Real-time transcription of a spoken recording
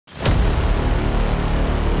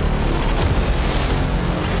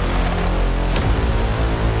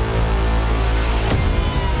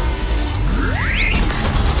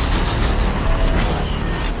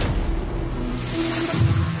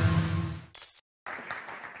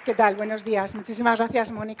¿Qué tal? Buenos días. Muchísimas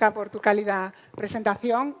gracias, Mónica, por tu cálida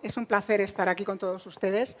presentación. Es un placer estar aquí con todos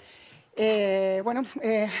ustedes.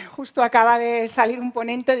 Justo acaba de salir un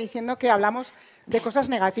ponente diciendo que hablamos de cosas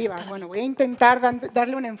negativas. Bueno, voy a intentar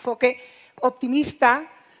darle un enfoque optimista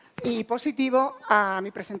y positivo a mi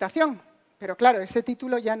presentación. Pero claro, ese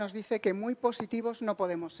título ya nos dice que muy positivos no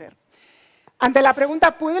podemos ser. Ante la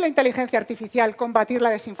pregunta, ¿puede la inteligencia artificial combatir la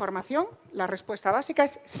desinformación? La respuesta básica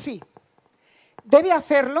es sí. ¿Debe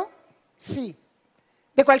hacerlo? Sí.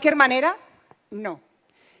 ¿De cualquier manera? No.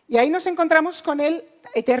 Y ahí nos encontramos con el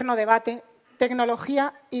eterno debate,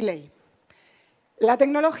 tecnología y ley. La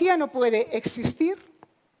tecnología no puede existir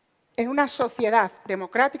en una sociedad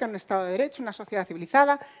democrática, en un Estado de Derecho, una sociedad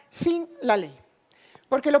civilizada, sin la ley.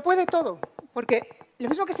 Porque lo puede todo. Porque lo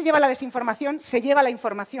mismo que se lleva la desinformación, se lleva la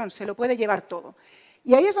información, se lo puede llevar todo.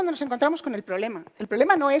 Y ahí es donde nos encontramos con el problema. El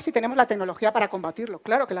problema no es si tenemos la tecnología para combatirlo,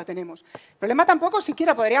 claro que la tenemos. El problema tampoco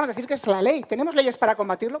siquiera podríamos decir que es la ley. ¿Tenemos leyes para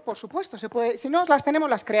combatirlo? Por supuesto, se puede. Si no las tenemos,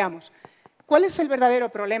 las creamos. ¿Cuál es el verdadero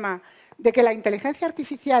problema de que la inteligencia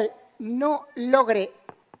artificial no logre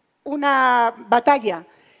una batalla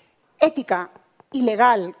ética y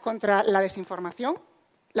legal contra la desinformación?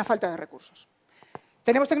 La falta de recursos.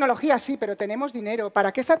 Tenemos tecnología, sí, pero tenemos dinero.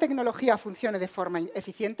 ¿Para que esa tecnología funcione de forma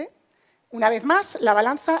eficiente? Una vez más, la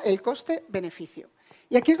balanza, el coste-beneficio.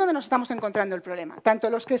 Y aquí es donde nos estamos encontrando el problema. Tanto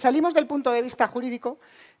los que salimos del punto de vista jurídico,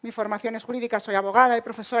 mi formación es jurídica, soy abogada y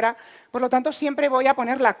profesora, por lo tanto siempre voy a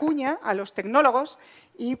poner la cuña a los tecnólogos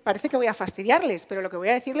y parece que voy a fastidiarles, pero lo que voy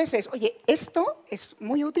a decirles es, oye, esto es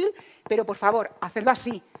muy útil, pero por favor, hacedlo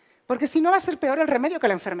así, porque si no va a ser peor el remedio que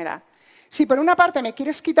la enfermedad. Si por una parte me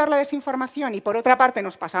quieres quitar la desinformación y por otra parte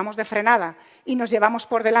nos pasamos de frenada y nos llevamos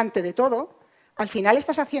por delante de todo, al final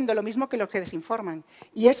estás haciendo lo mismo que los que desinforman,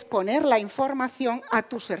 y es poner la información a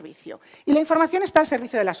tu servicio. Y la información está al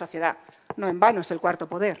servicio de la sociedad. No en vano es el cuarto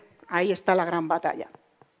poder. Ahí está la gran batalla.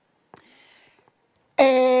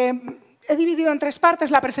 He dividido en 3 partes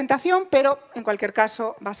la presentación, pero en cualquier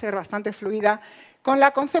caso va a ser bastante fluida. Con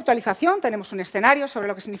la conceptualización tenemos un escenario sobre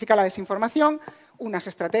lo que significa la desinformación, unas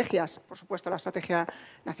estrategias, por supuesto la Estrategia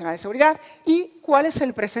Nacional de Ciber, y cuál es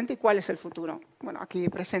el presente y cuál es el futuro. Bueno, aquí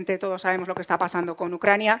presente todos sabemos lo que está pasando con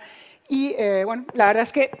Ucrania y la verdad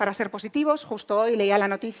es que, para ser positivos, justo hoy leía la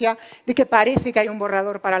noticia de que parece que hay un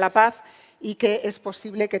borrador para la paz y que es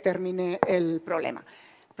posible que termine el problema.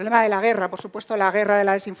 El problema de la guerra, por supuesto, la guerra de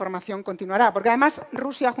la desinformación continuará, porque además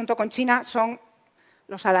Rusia junto con China son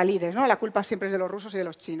los adalides, ¿no? La culpa siempre es de los rusos y de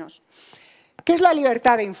los chinos. ¿Qué es la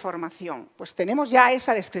libertad de información? Pues tenemos ya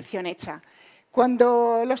esa descripción hecha.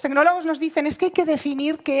 Cuando los tecnólogos nos dicen es que hay que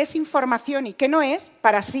definir qué es información y qué no es,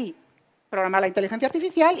 para así programar la inteligencia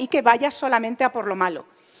artificial y que vaya solamente a por lo malo.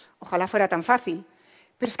 Ojalá fuera tan fácil.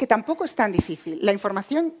 Pero es que tampoco es tan difícil. La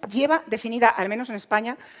información lleva definida, al menos en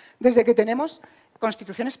España, desde que tenemos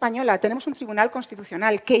Constitución española, tenemos un tribunal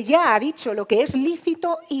constitucional que ya ha dicho lo que es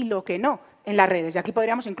lícito y lo que no en las redes. Y aquí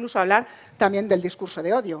podríamos incluso hablar también del discurso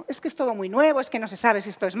de odio. Es que es todo muy nuevo, es que no se sabe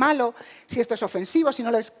si esto es malo, si esto es ofensivo, si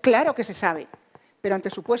no lo es. Claro que se sabe, pero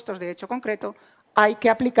ante supuestos de hecho concreto hay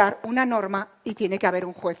que aplicar una norma y tiene que haber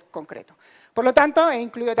un juez concreto. Por lo tanto, he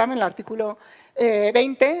incluido también el artículo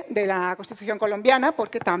 20 de la Constitución colombiana,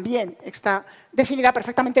 porque también está definida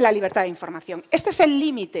perfectamente la libertad de información. Este es el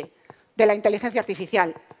límite de la inteligencia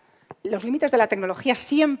artificial. Los límites de la tecnología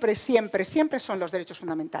siempre, siempre, siempre son los derechos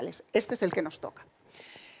fundamentales. Este es el que nos toca.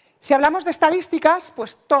 Si hablamos de estadísticas,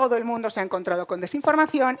 pues todo el mundo se ha encontrado con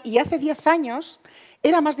desinformación y hace 10 años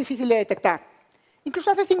era más difícil de detectar.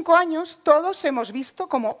 Incluso hace 5 años todos hemos visto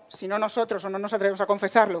como, si no nosotros o no nos atrevemos a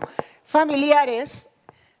confesarlo, familiares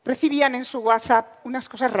recibían en su WhatsApp unas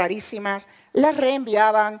cosas rarísimas, las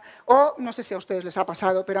reenviaban o, no sé si a ustedes les ha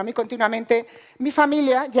pasado, pero a mí continuamente mi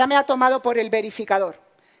familia ya me ha tomado por el verificador.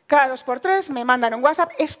 Cada 2 por 3 me mandan un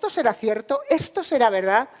WhatsApp, ¿esto será cierto? ¿Esto será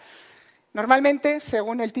verdad? Normalmente,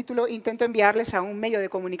 según el título, intento enviarles a un medio de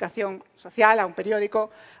comunicación social, a un periódico,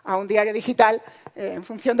 a un diario digital, en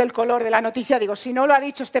función del color de la noticia. Digo, si no lo ha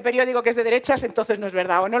dicho este periódico que es de derechas, entonces no es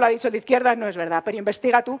verdad, o no lo ha dicho de izquierdas, no es verdad, pero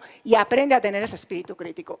investiga tú y aprende a tener ese espíritu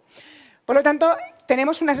crítico. Por lo tanto,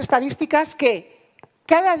 tenemos unas estadísticas que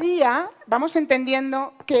cada día vamos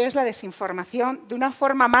entendiendo qué es la desinformación de una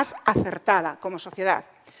forma más acertada como sociedad.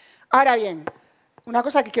 Ahora bien, una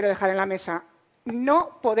cosa que quiero dejar en la mesa.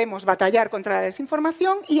 No podemos batallar contra la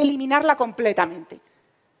desinformación y eliminarla completamente.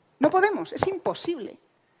 No podemos, es imposible.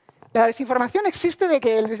 La desinformación existe desde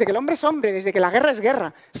que el hombre es hombre, desde que la guerra es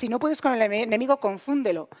guerra. Si no puedes con el enemigo,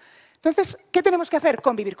 confúndelo. Entonces, ¿qué tenemos que hacer?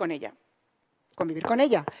 Convivir con ella. Convivir con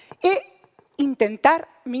ella. intentar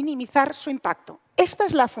minimizar su impacto. Esta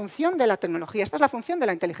es la función de la tecnología, esta es la función de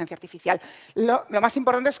la inteligencia artificial. Lo más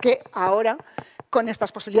importante es que ahora, con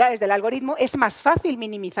estas posibilidades del algoritmo, es más fácil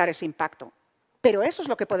minimizar ese impacto. Pero eso es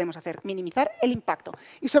lo que podemos hacer, minimizar el impacto.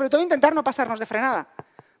 Y sobre todo intentar no pasarnos de frenada,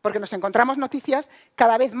 porque nos encontramos noticias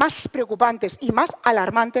cada vez más preocupantes y más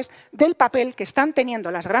alarmantes del papel que están teniendo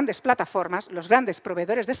las grandes plataformas, los grandes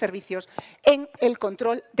proveedores de servicios, en el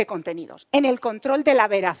control de contenidos, en el control de la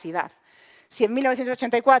veracidad. Si en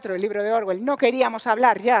 1984, el libro de Orwell, no queríamos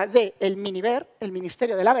hablar ya del Miniver, el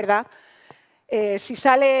Ministerio de la Verdad, si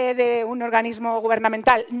sale de un organismo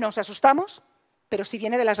gubernamental nos asustamos, pero si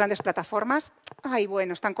viene de las grandes plataformas, ¡ay,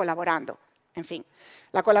 bueno, están colaborando! En fin,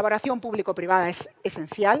 la colaboración público-privada es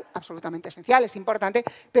esencial, absolutamente esencial, es importante,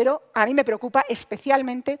 pero a mí me preocupa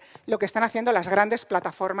especialmente lo que están haciendo las grandes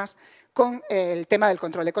plataformas con el tema del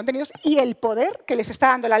control de contenidos y el poder que les está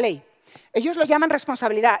dando la ley. Ellos lo llaman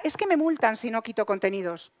responsabilidad. Es que me multan si no quito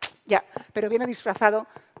contenidos. Ya, pero viene disfrazado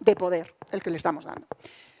de poder el que le estamos dando.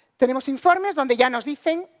 Tenemos informes donde ya nos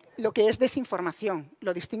dicen lo que es desinformación.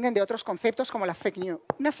 Lo distinguen de otros conceptos como la fake news.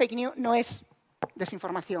 Una fake news no es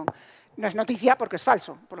desinformación. No es noticia porque es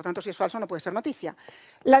falso. Por lo tanto, si es falso, no puede ser noticia.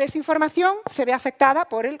 La desinformación se ve afectada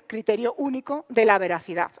por el criterio único de la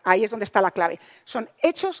veracidad. Ahí es donde está la clave. Son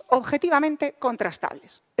hechos objetivamente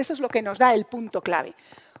contrastables. Eso es lo que nos da el punto clave.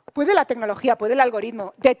 ¿Puede la tecnología, puede el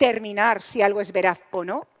algoritmo determinar si algo es veraz o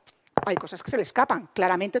no? Hay cosas que se le escapan.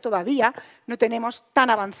 Claramente todavía no tenemos tan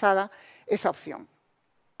avanzada esa opción.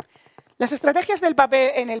 Las estrategias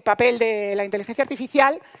en el papel de la inteligencia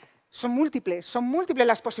artificial son múltiples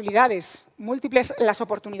las posibilidades, múltiples las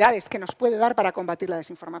oportunidades que nos puede dar para combatir la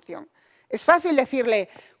desinformación. Es fácil decirle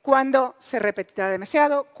cuándo se repetirá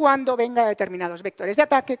demasiado, cuándo venga determinados vectores de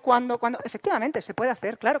ataque, cuándo. Efectivamente, se puede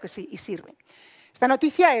hacer, claro que sí, y sirve. Esta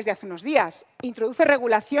noticia es de hace unos días. Introduce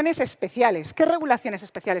regulaciones especiales. ¿Qué regulaciones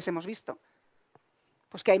especiales hemos visto?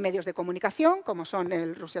 Pues que hay medios de comunicación, como son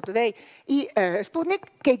el Russia Today y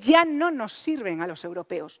Sputnik, que ya no nos sirven a los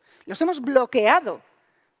europeos. Los hemos bloqueado.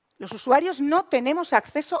 Los usuarios no tenemos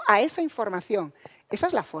acceso a esa información. ¿Esa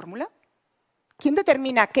es la fórmula? ¿Quién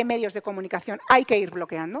determina qué medios de comunicación hay que ir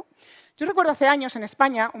bloqueando? Yo recuerdo hace años en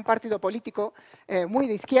España un partido político muy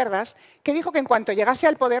de izquierdas que dijo que en cuanto llegase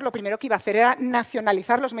al poder lo primero que iba a hacer era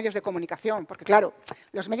nacionalizar los medios de comunicación, porque claro,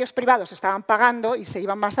 los medios privados estaban pagando y se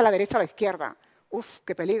iban más a la derecha o a la izquierda. ¡Uf,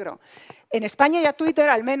 qué peligro! En España ya Twitter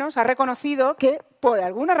al menos ha reconocido que por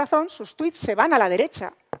alguna razón sus tweets se van a la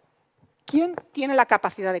derecha. ¿Quién tiene la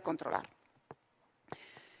capacidad de controlar?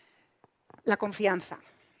 La confianza.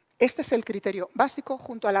 Este es el criterio básico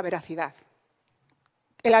junto a la veracidad.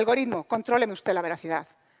 El algoritmo, contróleme usted la veracidad.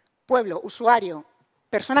 Pueblo, usuario,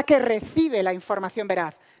 persona que recibe la información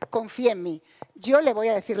veraz, confíe en mí. Yo le voy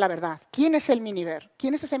a decir la verdad. ¿Quién es el Miniver?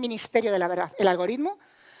 ¿Quién es ese ministerio de la verdad? ¿El algoritmo?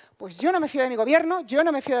 Pues yo no me fío de mi gobierno, yo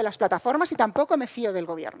no me fío de las plataformas y tampoco me fío del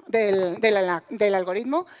gobierno, del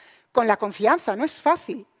algoritmo con la confianza. No es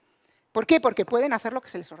fácil. ¿Por qué? Porque pueden hacer lo que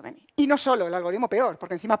se les ordene. Y no solo el algoritmo peor,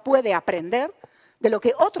 porque encima puede aprender de lo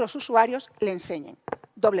que otros usuarios le enseñen.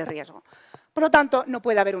 Doble riesgo. Por lo tanto, no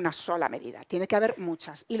puede haber una sola medida, tiene que haber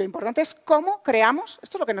muchas. Y lo importante es cómo creamos,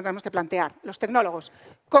 esto es lo que nos tenemos que plantear, los tecnólogos,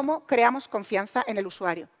 cómo creamos confianza en el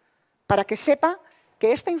usuario, para que sepa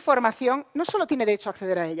que esta información no solo tiene derecho a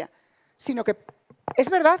acceder a ella, sino que es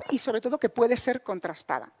verdad y sobre todo que puede ser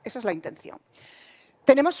contrastada. Esa es la intención.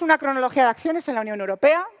 Tenemos una cronología de acciones en la Unión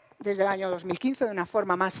Europea, desde el año 2015, de una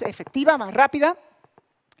forma más efectiva, más rápida,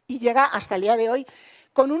 y llega hasta el día de hoy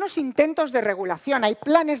con unos intentos de regulación. Hay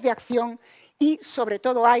planes de acción y, sobre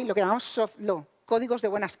todo, hay lo que llamamos soft law, códigos de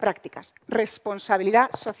buenas prácticas,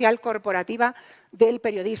 responsabilidad social corporativa del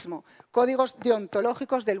periodismo, códigos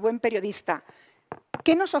deontológicos del buen periodista.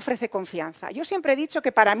 ¿Qué nos ofrece confianza? Yo siempre he dicho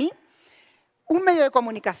que para mí un medio de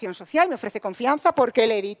comunicación social me ofrece confianza porque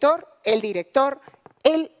el editor, el director,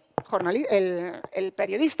 el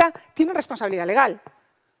periodista tiene responsabilidad legal.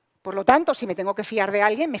 Por lo tanto, si me tengo que fiar de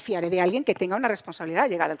alguien, me fiaré de alguien que tenga una responsabilidad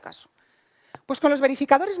llegado el caso. Pues con los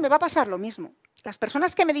verificadores me va a pasar lo mismo. Las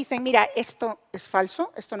personas que me dicen, mira, esto es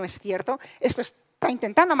falso, esto no es cierto, esto está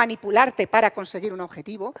intentando manipularte para conseguir un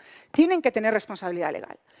objetivo, tienen que tener responsabilidad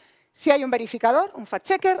legal. Si hay un verificador, un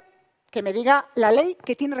fact-checker, que me diga la ley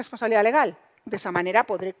que tiene responsabilidad legal. De esa manera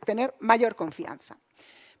podré tener mayor confianza.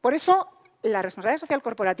 Por eso, la responsabilidad social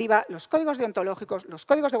corporativa, los códigos deontológicos, los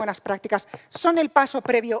códigos de buenas prácticas son el paso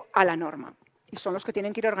previo a la norma y son los que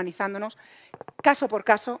tienen que ir organizándonos caso por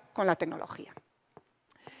caso con la tecnología.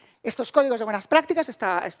 Estos códigos de buenas prácticas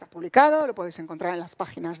está publicado, lo podéis encontrar en las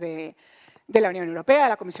páginas de la Unión Europea, de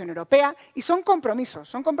la Comisión Europea, y son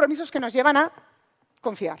compromisos que nos llevan a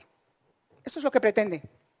confiar. Esto es lo que pretende.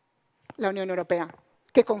 la Unión Europea,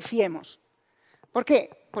 que confiemos. ¿Por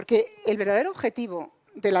qué? Porque el verdadero objetivo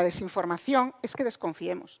de la desinformación es que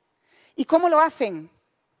desconfiemos. ¿Y cómo lo hacen?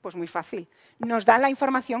 Pues muy fácil. Nos dan la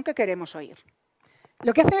información que queremos oír.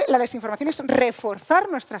 Lo que hace la desinformación es reforzar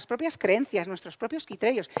nuestras propias creencias, nuestros propios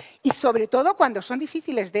criterios, y sobre todo cuando son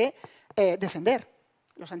difíciles de defender.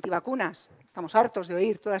 Los antivacunas, estamos hartos de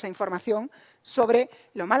oír toda esa información sobre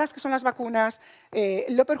lo malas que son las vacunas,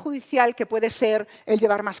 lo perjudicial que puede ser el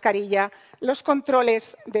llevar mascarilla, los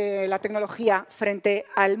controles de la tecnología frente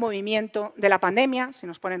al movimiento de la pandemia, si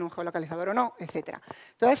nos ponen un geolocalizador o no, etc.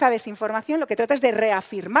 Toda esa desinformación lo que trata es de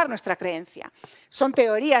reafirmar nuestra creencia. Son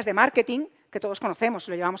teorías de marketing que todos conocemos,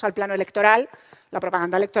 lo llevamos al plano electoral. La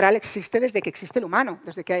propaganda electoral existe desde que existe el humano,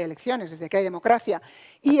 desde que hay elecciones, desde que hay democracia,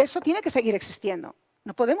 y eso tiene que seguir existiendo.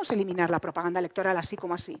 No podemos eliminar la propaganda electoral así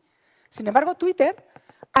como así. Sin embargo, Twitter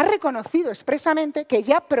ha reconocido expresamente que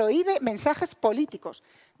ya prohíbe mensajes políticos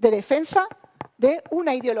de defensa de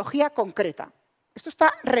una ideología concreta. Esto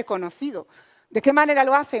está reconocido. ¿De qué manera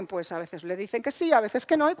lo hacen? Pues a veces le dicen que sí, a veces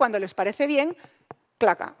que no, y cuando les parece bien,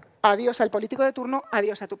 claca, adiós al político de turno,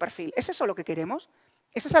 adiós a tu perfil. ¿Es eso lo que queremos?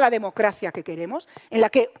 ¿Es esa la democracia que queremos? En la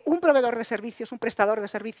que un proveedor de servicios, un prestador de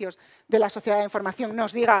servicios de la sociedad de información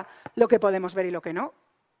nos diga lo que podemos ver y lo que no.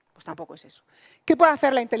 Pues tampoco es eso. ¿Qué puede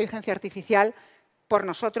hacer la inteligencia artificial por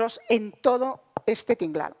nosotros en todo este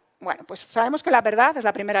tinglado? Bueno, pues sabemos que la verdad es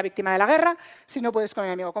la primera víctima de la guerra. Si no puedes con el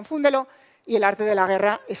enemigo, confúndelo. Y el arte de la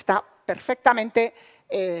guerra está perfectamente...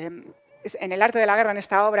 en el arte de la guerra, en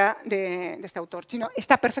esta obra de este autor chino,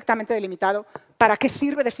 está perfectamente delimitado para qué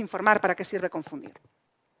sirve desinformar, para qué sirve confundir.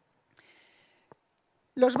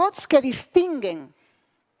 Los bots que distinguen,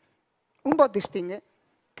 un bot distingue,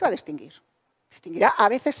 ¿qué va a distinguir? Distinguirá a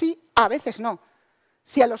veces sí, a veces no.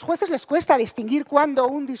 Si a los jueces les cuesta distinguir cuándo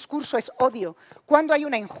un discurso es odio, cuándo hay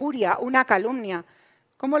una injuria, una calumnia,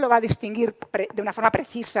 ¿cómo lo va a distinguir de una forma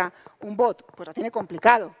precisa un bot? Pues lo tiene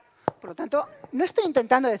complicado. Por lo tanto, no estoy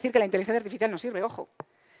intentando decir que la inteligencia artificial no sirve, ojo.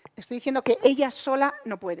 Estoy diciendo que ella sola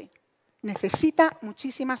no puede. Necesita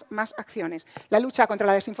muchísimas más acciones. La lucha contra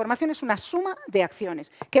la desinformación es una suma de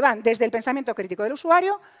acciones que van desde el pensamiento crítico del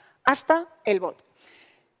usuario hasta el bot.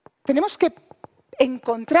 Tenemos que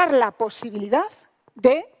encontrar la posibilidad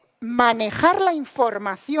de manejar la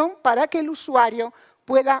información para que el usuario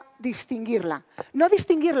pueda distinguirla. No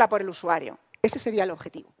distinguirla por el usuario, ese sería el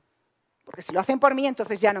objetivo. Porque si lo hacen por mí,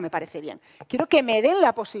 entonces ya no me parece bien. Quiero que me den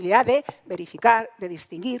la posibilidad de verificar, de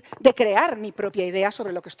distinguir, de crear mi propia idea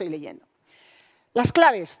sobre lo que estoy leyendo. Las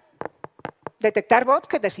claves. Detectar bots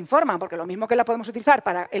que desinforman, porque lo mismo que la podemos utilizar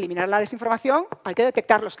para eliminar la desinformación, hay que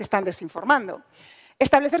detectar los que están desinformando.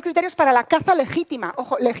 Establecer criterios para la caza legítima.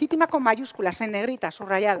 Ojo, legítima con mayúsculas, en negrita,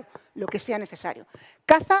 subrayado, lo que sea necesario.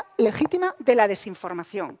 Caza legítima de la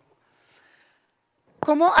desinformación.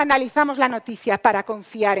 ¿Cómo analizamos la noticia para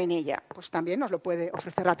confiar en ella? Pues también nos lo puede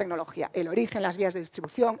ofrecer la tecnología. El origen, las vías de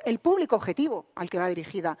distribución, el público objetivo al que va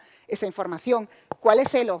dirigida esa información, cuál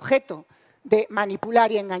es el objeto de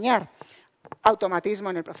manipular y engañar. Automatismo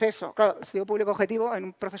en el proceso. Claro, si digo público objetivo en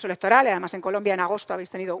un proceso electoral, y además en Colombia en agosto habéis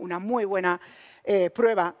tenido una muy buena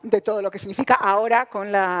prueba de todo lo que significa. Ahora,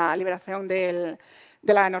 con la liberación de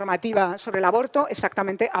la normativa sobre el aborto,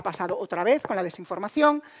 exactamente ha pasado otra vez con la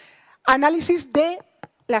desinformación. Análisis de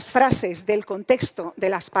las frases, del contexto, de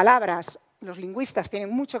las palabras. Los lingüistas tienen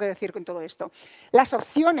mucho que decir con todo esto. Las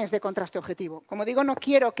opciones de contraste objetivo. Como digo, no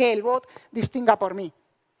quiero que el bot distinga por mí.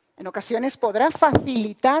 En ocasiones podrá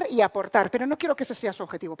facilitar y aportar, pero no quiero que ese sea su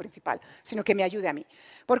objetivo principal, sino que me ayude a mí.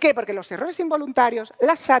 ¿Por qué? Porque los errores involuntarios,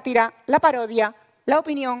 la sátira, la parodia, la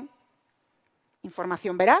opinión,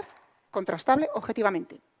 información veraz, contrastable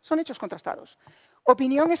objetivamente. Son hechos contrastados.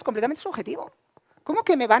 Opinión es completamente subjetivo. ¿Cómo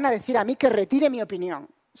que me van a decir a mí que retire mi opinión?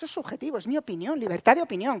 Eso es subjetivo, es mi opinión, libertad de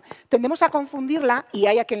opinión. Tendemos a confundirla, y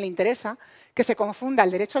hay a quien le interesa, que se confunda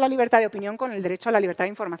el derecho a la libertad de opinión con el derecho a la libertad de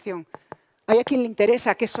información. Hay a quien le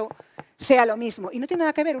interesa que eso sea lo mismo. Y no tiene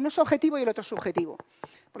nada que ver, uno es objetivo y el otro es subjetivo.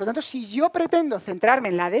 Por lo tanto, si yo pretendo centrarme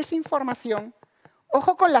en la desinformación,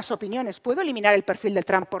 ojo con las opiniones. ¿Puedo eliminar el perfil de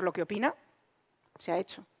Trump por lo que opina? Se ha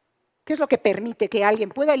hecho. ¿Qué es lo que permite que alguien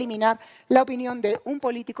pueda eliminar la opinión de un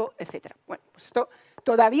político, etcétera? Bueno, pues esto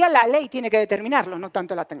todavía la ley tiene que determinarlo, no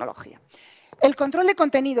tanto la tecnología. El control de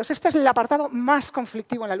contenidos. Este es el apartado más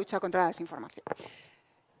conflictivo en la lucha contra la desinformación.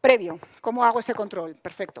 Previo, ¿cómo hago ese control?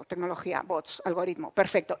 Perfecto. Tecnología, bots, algoritmo,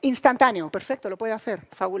 perfecto. Instantáneo, perfecto, lo puede hacer,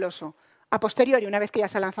 fabuloso. A posteriori, una vez que ya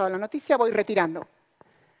se ha lanzado la noticia, voy retirando.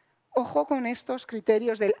 Ojo con estos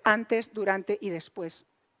criterios del antes, durante y después,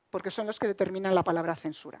 porque son los que determinan la palabra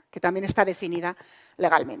censura, que también está definida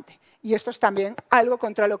legalmente. Y esto es también algo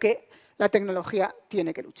contra lo que la tecnología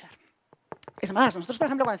tiene que luchar. Es más, nosotros, por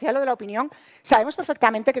ejemplo, cuando decía lo de la opinión, sabemos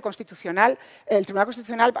perfectamente que el Tribunal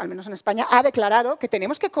Constitucional, al menos en España, ha declarado que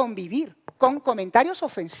tenemos que convivir con comentarios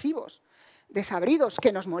ofensivos, desabridos,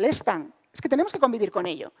 que nos molestan. Es que tenemos que convivir con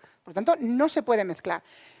ello. Por lo tanto, no se puede mezclar.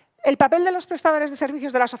 El papel de los prestadores de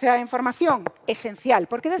servicios de la sociedad de información, esencial.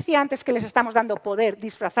 ¿Por qué decía antes que les estamos dando poder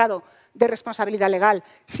disfrazado de responsabilidad legal?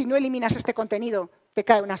 Si no eliminas este contenido, te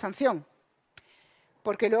cae una sanción.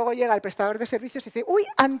 Porque luego llega el prestador de servicios y dice, uy,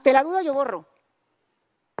 ante la duda yo borro.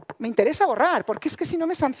 Me interesa borrar, porque es que si no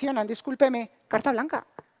me sancionan, discúlpeme, carta blanca.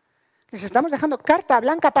 Les estamos dejando carta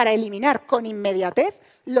blanca para eliminar con inmediatez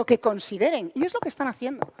lo que consideren. Y es lo que están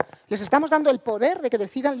haciendo. Les estamos dando el poder de que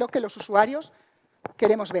decidan lo que los usuarios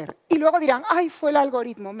queremos ver. Y luego dirán, ay, fue el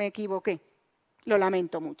algoritmo, me equivoqué. Lo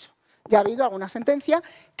lamento mucho. Ya ha habido alguna sentencia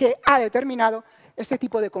que ha determinado este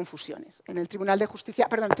tipo de confusiones. En el Tribunal de Justicia,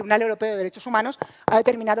 perdón, el Tribunal Europeo de Derechos Humanos ha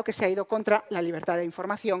determinado que se ha ido contra la libertad de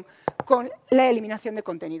información con la eliminación de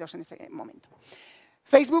contenidos en ese momento.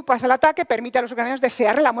 Facebook pasa el ataque, permite a los ucranianos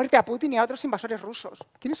desearle la muerte a Putin y a otros invasores rusos.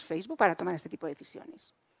 ¿Quién es Facebook para tomar este tipo de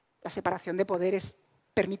decisiones? ¿La separación de poderes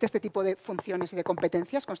permite este tipo de funciones y de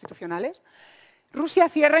competencias constitucionales? Rusia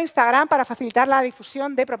cierra Instagram para facilitar la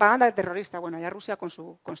difusión de propaganda terrorista. Bueno, ya Rusia con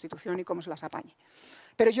su constitución y cómo se las apañe.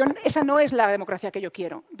 Pero esa no es la democracia que yo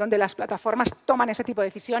quiero, donde las plataformas toman ese tipo de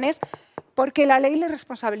decisiones porque la ley les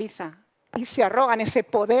responsabiliza y se arrogan ese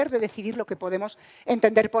poder de decidir lo que podemos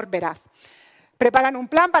entender por veraz. Preparan un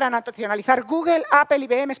plan para nacionalizar Google, Apple,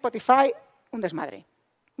 IBM, Spotify. Un desmadre.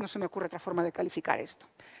 No se me ocurre otra forma de calificar esto.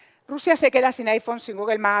 Rusia se queda sin iPhone, sin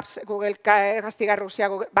Google Maps, Google castiga a Rusia.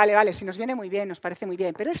 Google, vale, si nos viene muy bien, nos parece muy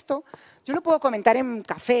bien. Pero esto yo lo puedo comentar en un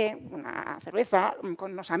café, una cerveza,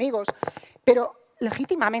 con unos amigos, pero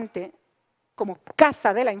legítimamente, como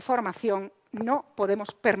caza de la información, no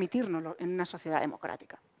podemos permitírnoslo en una sociedad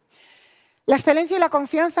democrática. La excelencia y la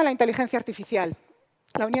confianza en la inteligencia artificial.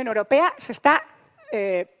 La Unión Europea se está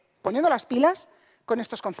poniendo las pilas con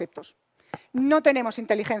estos conceptos. No tenemos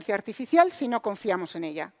inteligencia artificial si no confiamos en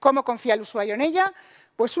ella. ¿Cómo confía el usuario en ella?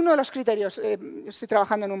 Pues uno de los criterios, yo estoy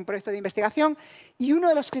trabajando en un proyecto de investigación, y uno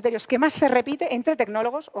de los criterios que más se repite entre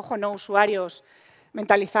tecnólogos, ojo, no usuarios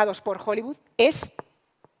mentalizados por Hollywood, es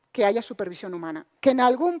que haya supervisión humana. Que en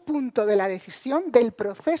algún punto de la decisión, del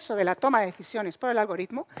proceso de la toma de decisiones por el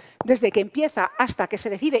algoritmo, desde que empieza hasta que se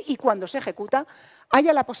decide y cuando se ejecuta,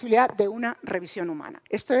 haya la posibilidad de una revisión humana.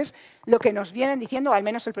 Esto es lo que nos vienen diciendo, al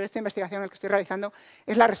menos el proyecto de investigación en el que estoy realizando,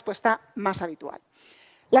 es la respuesta más habitual.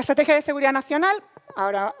 La Estrategia de Seguridad Nacional,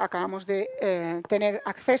 ahora acabamos de tener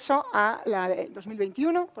acceso a la de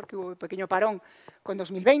 2021, porque hubo un pequeño parón con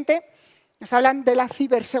 2020, nos hablan de la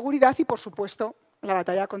ciberseguridad y, por supuesto, la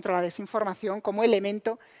batalla contra la desinformación como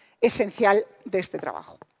elemento esencial de este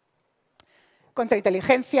trabajo.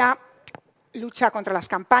 Contrainteligencia, lucha contra las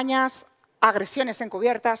campañas, agresiones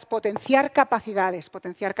encubiertas, potenciar capacidades.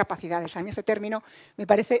 A mí ese término me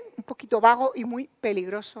parece un poquito vago y muy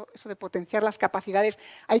peligroso, eso de potenciar las capacidades.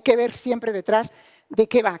 Hay que ver siempre detrás de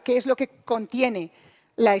qué va, qué es lo que contiene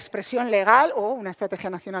la expresión legal o una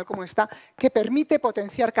estrategia nacional como esta que permite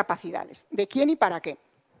potenciar capacidades. ¿De quién y para qué?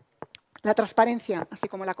 La transparencia, así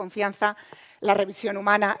como la confianza, la revisión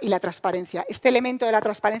humana y la transparencia. Este elemento de la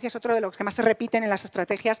transparencia es otro de los que más se repiten en las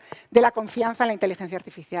estrategias de la confianza en la inteligencia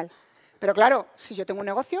artificial. Pero claro, si yo tengo un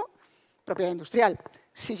negocio, propiedad industrial,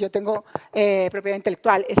 si yo tengo propiedad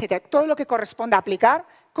intelectual, etcétera, todo lo que corresponda a aplicar,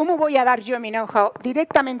 ¿cómo voy a dar yo mi know-how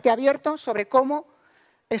directamente abierto sobre cómo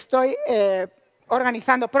estoy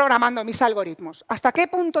organizando, programando mis algoritmos? ¿Hasta qué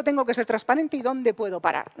punto tengo que ser transparente y dónde puedo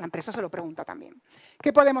parar? La empresa se lo pregunta también.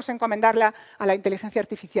 ¿Qué podemos encomendarle a la inteligencia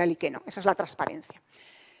artificial y qué no? Esa es la transparencia.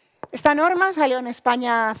 Esta norma salió en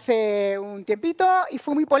España hace un tiempito y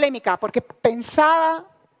fue muy polémica porque pensaba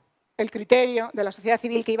el criterio de la sociedad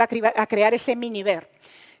civil que iba a crear ese mini-ver.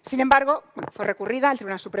 Sin embargo, bueno, fue recurrida, el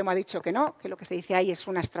Tribunal Supremo ha dicho que no, que lo que se dice ahí es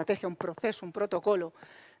una estrategia, un proceso, un protocolo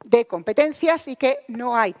de competencias y que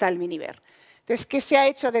no hay tal mini-ver. Entonces, ¿qué se ha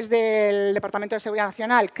hecho desde el Departamento de Seguridad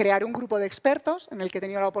Nacional? Crear un grupo de expertos en el que he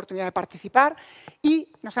tenido la oportunidad de participar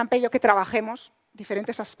y nos han pedido que trabajemos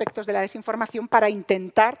diferentes aspectos de la desinformación para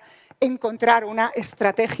intentar encontrar una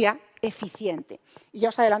estrategia eficiente. Y ya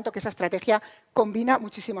os adelanto que esa estrategia combina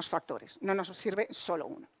muchísimos factores, no nos sirve solo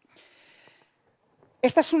uno.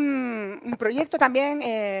 Este es un proyecto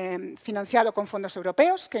también financiado con fondos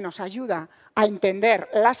europeos que nos ayuda a entender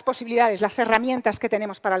las posibilidades, las herramientas que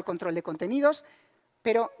tenemos para el control de contenidos,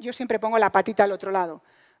 pero yo siempre pongo la patita al otro lado.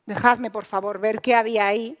 Dejadme, por favor, ver qué había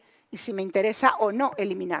ahí y si me interesa o no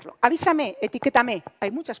eliminarlo. Avísame, etiquétame. Hay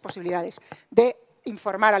muchas posibilidades de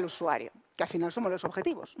informar al usuario, que al final somos los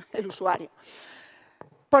objetivos, el usuario.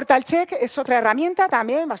 Portal Check es otra herramienta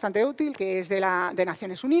también bastante útil, que es de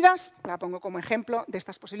Naciones Unidas. La pongo como ejemplo de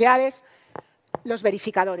estas posibilidades. Los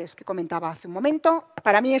verificadores que comentaba hace un momento.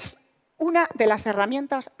 Para mí es una de las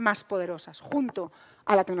herramientas más poderosas, junto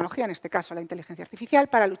a la tecnología, en este caso la inteligencia artificial,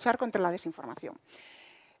 para luchar contra la desinformación.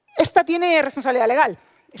 Esta tiene responsabilidad legal,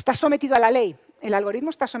 está sometido a la ley. El algoritmo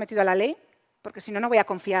está sometido a la ley, porque si no, no voy a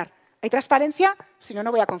confiar. Hay transparencia, si no, no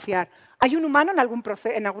voy a confiar. Hay un humano en algún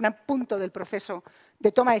punto del proceso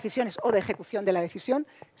de toma de decisiones o de ejecución de la decisión,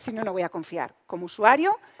 si no, no voy a confiar. Como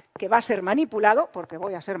usuario, que va a ser manipulado, porque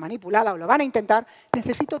voy a ser manipulada o lo van a intentar,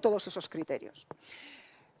 necesito todos esos criterios.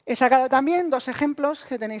 He sacado también 2 ejemplos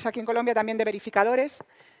que tenéis aquí en Colombia también de verificadores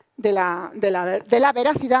de la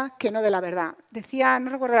veracidad que no de la verdad. Decía, no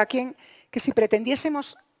recuerdo a quién, que si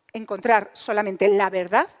pretendiésemos encontrar solamente la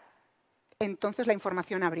verdad, entonces la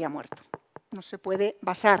información habría muerto. No se puede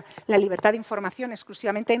basar la libertad de información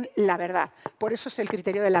exclusivamente en la verdad. Por eso es el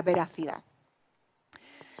criterio de la veracidad.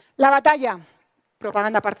 La batalla,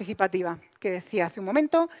 propaganda participativa, que decía hace un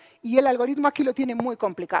momento, y el algoritmo aquí lo tiene muy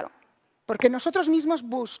complicado. Porque nosotros mismos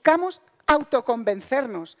buscamos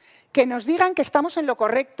autoconvencernos, que nos digan que estamos en lo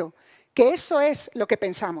correcto, que eso es lo que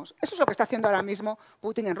pensamos. Eso es lo que está haciendo ahora mismo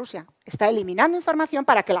Putin en Rusia. Está eliminando información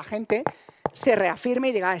para que la gente se reafirme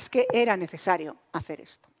y diga, es que era necesario hacer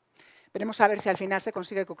esto. Veremos a ver si al final se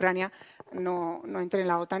consigue que Ucrania no entre en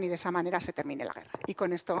la OTAN y de esa manera se termine la guerra. Y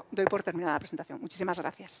con esto doy por terminada la presentación. Muchísimas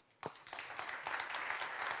gracias.